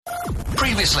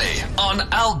Previously on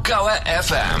Algoa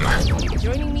FM.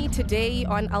 Joining me today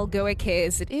on Algoa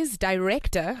Cares, it is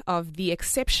Director of the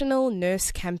Exceptional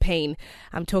Nurse Campaign.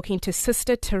 I'm talking to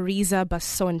Sister Teresa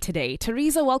Basson today.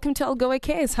 Teresa, welcome to Algoa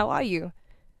Cares. How are you?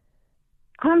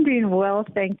 I'm doing well,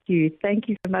 thank you. Thank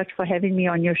you so much for having me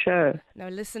on your show. Now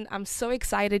listen, I'm so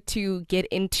excited to get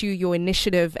into your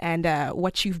initiative and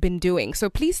what you've been doing. So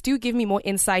please do give me more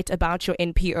insight about your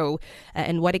NPO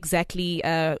and what exactly,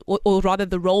 or rather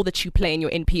the role that you play in your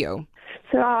NPO.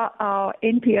 So our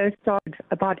NPO started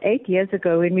about 8 years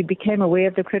ago when we became aware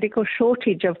of the critical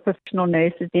shortage of professional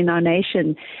nurses in our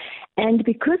nation. And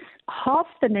because half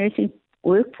the nursing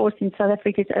workforce in South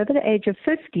Africa is over the age of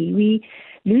 50, we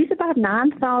lose about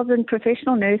 9,000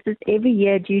 professional nurses every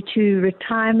year due to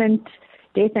retirement,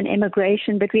 death and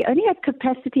emigration, but we only have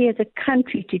capacity as a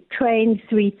country to train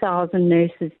 3,000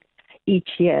 nurses each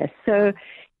year. So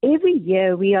every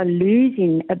year we are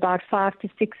losing about 5,000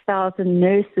 to 6,000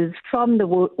 nurses from the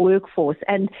workforce.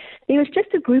 And there was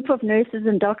just a group of nurses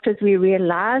and doctors, we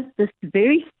realized this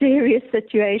very serious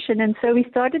situation. And so we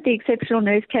started the Exceptional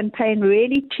Nurse Campaign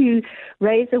really to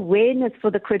raise awareness for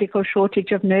the critical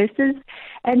shortage of nurses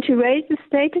and to raise the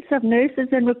status of nurses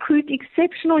and recruit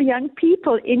exceptional young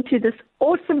people into this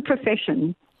awesome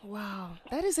profession. Wow,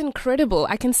 that is incredible.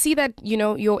 I can see that,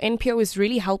 your NPO is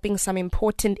really helping some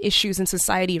important issues in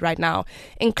society right now,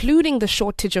 including the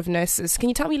shortage of nurses. Can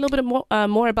you tell me a little bit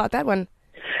more about that one?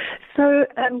 So,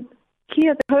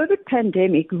 Kia, the COVID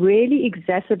pandemic really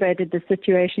exacerbated the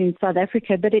situation in South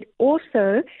Africa, but it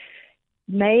also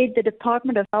made the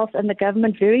Department of Health and the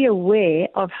government very aware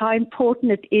of how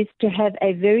important it is to have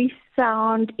a very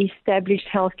sound, established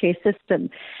healthcare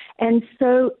system. And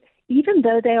so even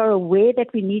though they are aware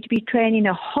that we need to be training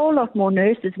a whole lot more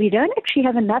nurses, we don't actually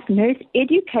have enough nurse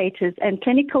educators and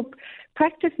clinical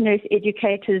practice nurse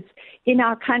educators in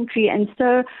our country. And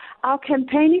so our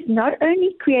campaign is not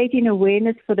only creating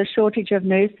awareness for the shortage of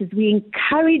nurses, we're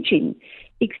encouraging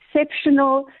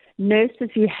exceptional nurses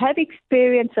who have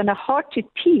experience and are hard to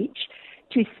teach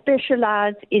to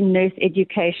specialize in nurse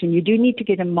education. You do need to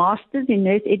get a master's in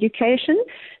nurse education.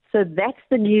 So that's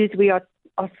the news we are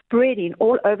spreading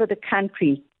all over the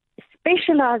country.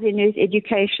 Specialize in nurse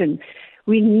education.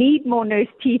 We need more nurse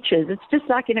teachers. It's just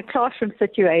like in a classroom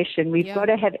situation. We've got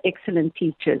to have excellent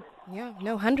teachers. Yeah,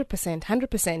 no,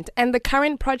 100%. And the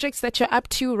current projects that you're up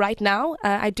to right now,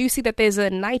 I do see that there's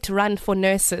a night run for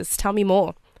nurses. Tell me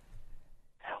more.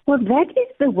 Well, that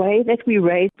is the way that we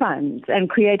raise funds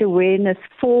and create awareness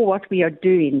for what we are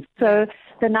doing. So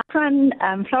the night run,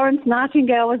 Florence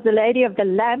Nightingale was the lady of the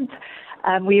lamp.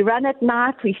 We run at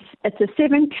night. It's a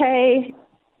 7K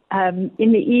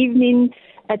in the evening.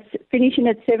 It's finishing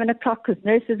at 7 o'clock because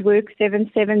nurses work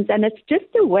 7/7s. And it's just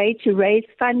a way to raise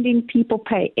funding. People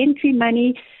pay entry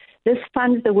money. This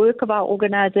funds the work of our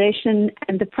organization,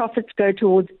 and the profits go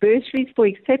towards bursaries for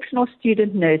exceptional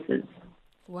student nurses.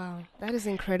 Wow, that is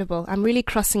incredible. I'm really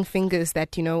crossing fingers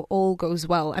that, all goes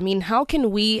well. I mean, how can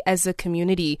we as a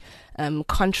community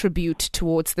contribute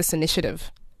towards this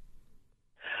initiative?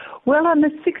 Well, on the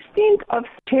 16th of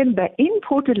September in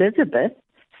Port Elizabeth,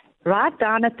 right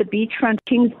down at the beachfront,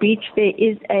 Kings Beach, there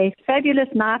is a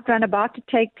fabulous night run about to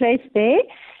take place there.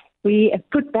 We have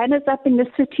put banners up in the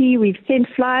city. We've sent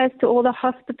flyers to all the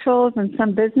hospitals and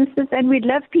some businesses, and we'd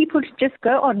love people to just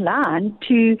go online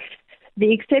to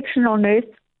the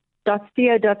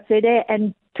exceptionalnurse.co.za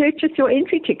and purchase your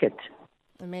entry ticket.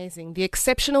 Amazing. The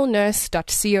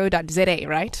exceptionalnurse.co.za,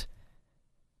 right?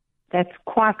 That's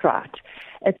quite right.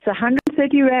 It's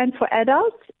 130 Rand for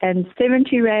adults and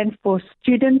 70 Rand for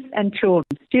students and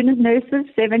children. Student nurses,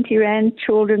 70 Rand,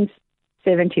 children,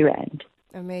 70 Rand.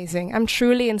 Amazing. I'm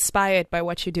truly inspired by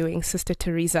what you're doing, Sister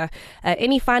Teresa.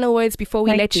 Any final words before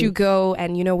we let you go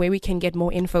and, where we can get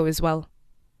more info as well?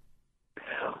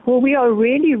 Well, we are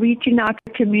really reaching out to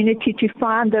the community to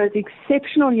find those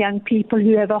exceptional young people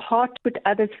who have a heart to put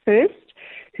others first,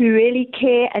 who really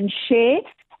care and share,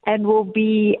 and will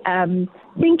be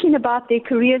thinking about their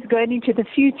careers going into the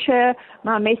future.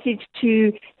 My message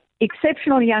to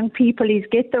exceptional young people is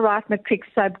get the right matric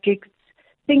subjects.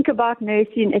 Think about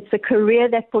nursing. It's a career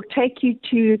that will take you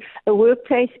to a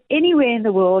workplace anywhere in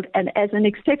the world. And as an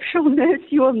exceptional nurse,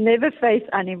 you will never face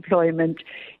unemployment.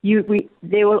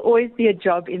 There will always be a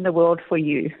job in the world for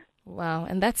you. Wow.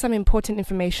 And that's some important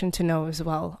information to know as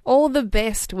well. All the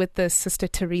best with this, Sister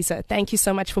Teresa. Thank you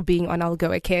so much for being on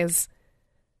Algoa Cares.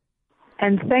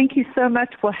 And thank you so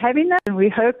much for having us. And we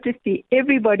hope to see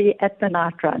everybody at the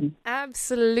night run.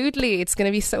 Absolutely. It's going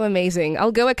to be so amazing.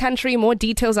 Algoa Country, more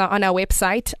details are on our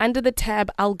website under the tab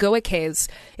Algoa Cares.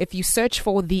 If you search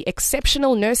for the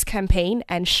Exceptional Nurse Campaign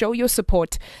and show your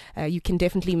support, you can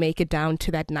definitely make it down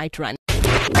to that night run.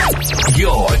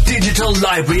 Your digital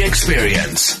library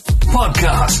experience.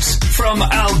 Podcasts from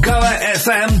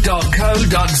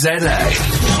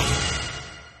algoafm.co.za.